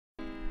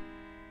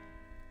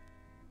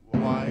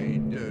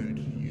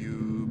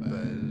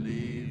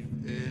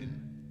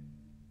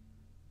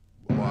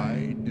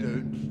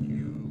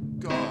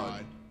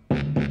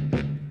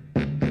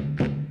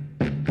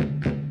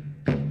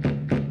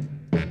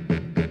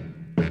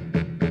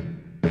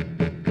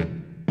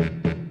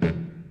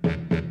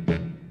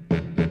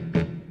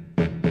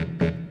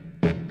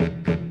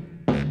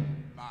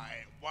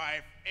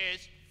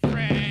is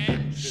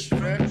French. She's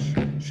French.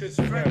 She's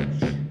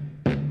French.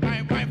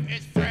 My wife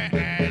is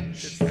French.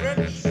 She's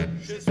French.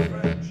 She's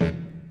French.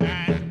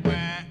 And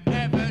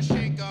wherever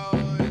she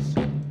goes,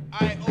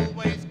 I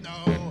always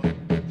know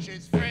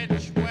she's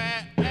French.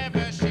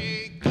 Wherever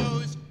she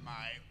goes,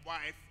 my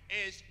wife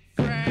is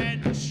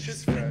French.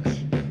 She's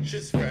French.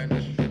 She's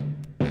French.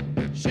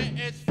 She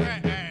is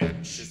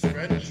French. She's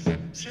French.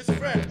 She's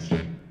French.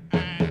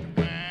 And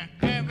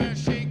wherever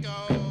she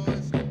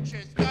goes,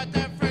 she's got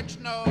a French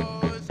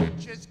nose,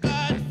 she's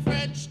got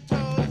French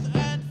toes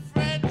and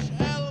French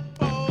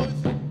elbows.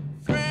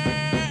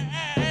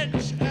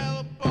 French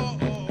elbows.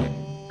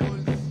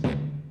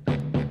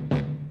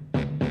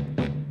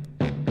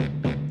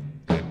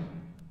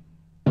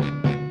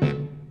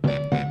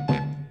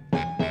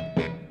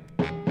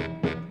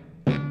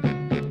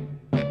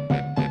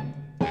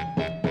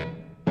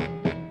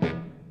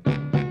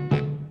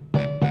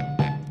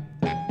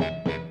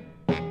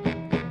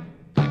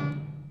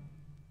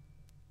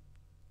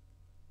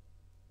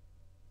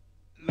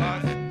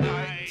 Last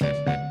night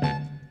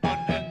on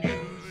the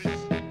news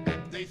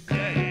they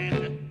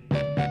said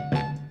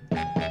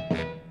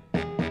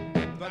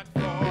that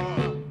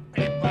 4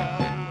 people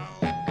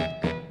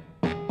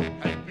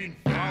had been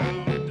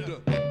found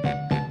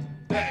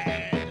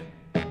dead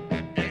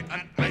in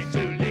an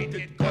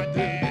isolated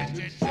cottage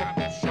in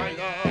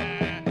Shropshire.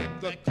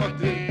 The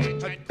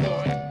cottage had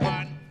caught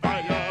on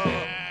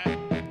fire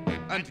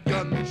and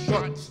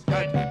gunshots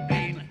had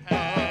been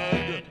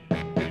heard.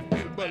 If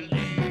you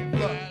believe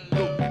the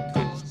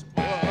locals'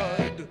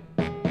 word,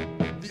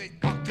 the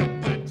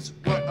occupants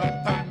were a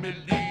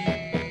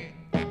family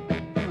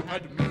who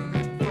had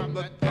moved from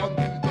the town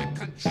to the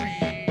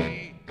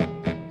country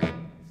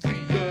 3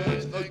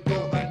 years ago,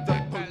 and the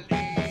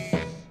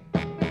police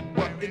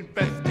were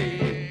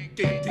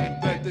investigating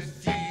the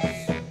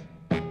disease.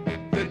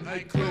 Then I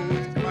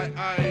closed my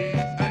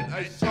eyes and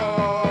I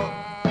saw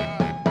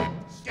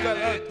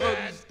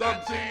skeletons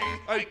dancing.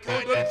 I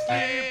couldn't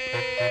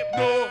sleep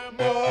no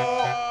more.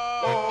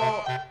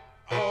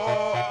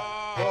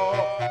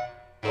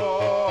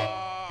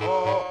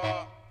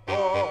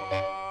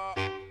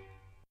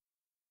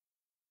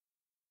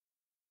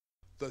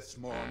 This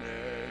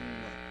morning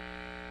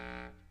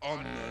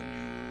on the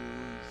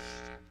news,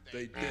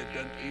 they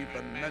didn't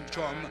even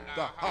mention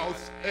the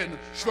house in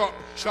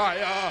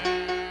Shropshire.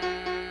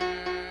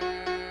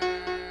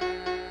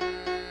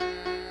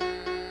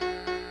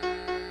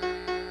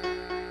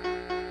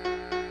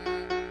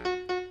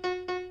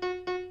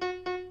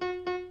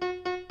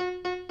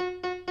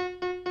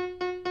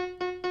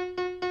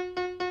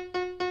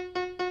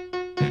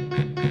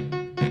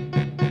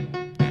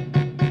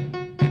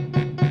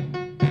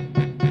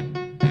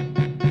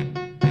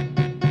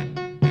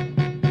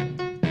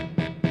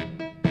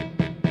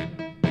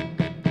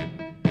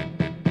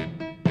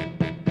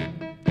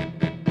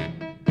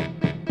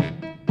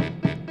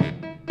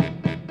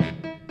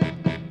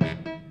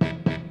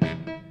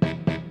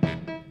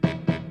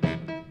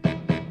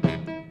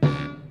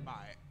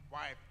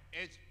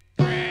 Is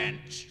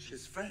French.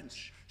 She's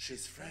French.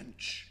 She's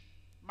French.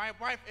 My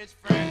wife is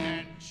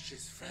French.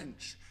 She's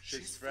French.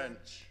 She's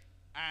French.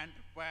 And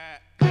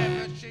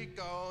wherever she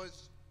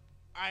goes,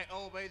 I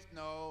always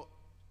know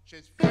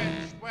she's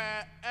French.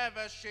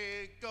 Wherever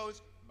she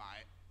goes,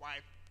 my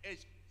wife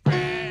is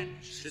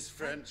French. She's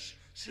French.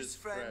 She's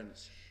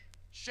French.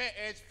 She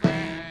is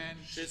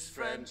French. She's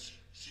French.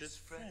 She's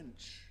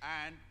French.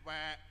 And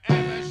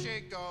wherever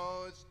she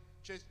goes,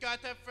 she's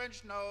got a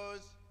French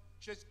nose,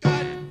 she's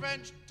got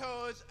French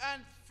toes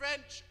and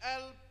French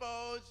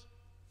elbows.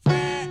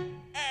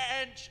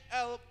 French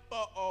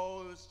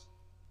elbows.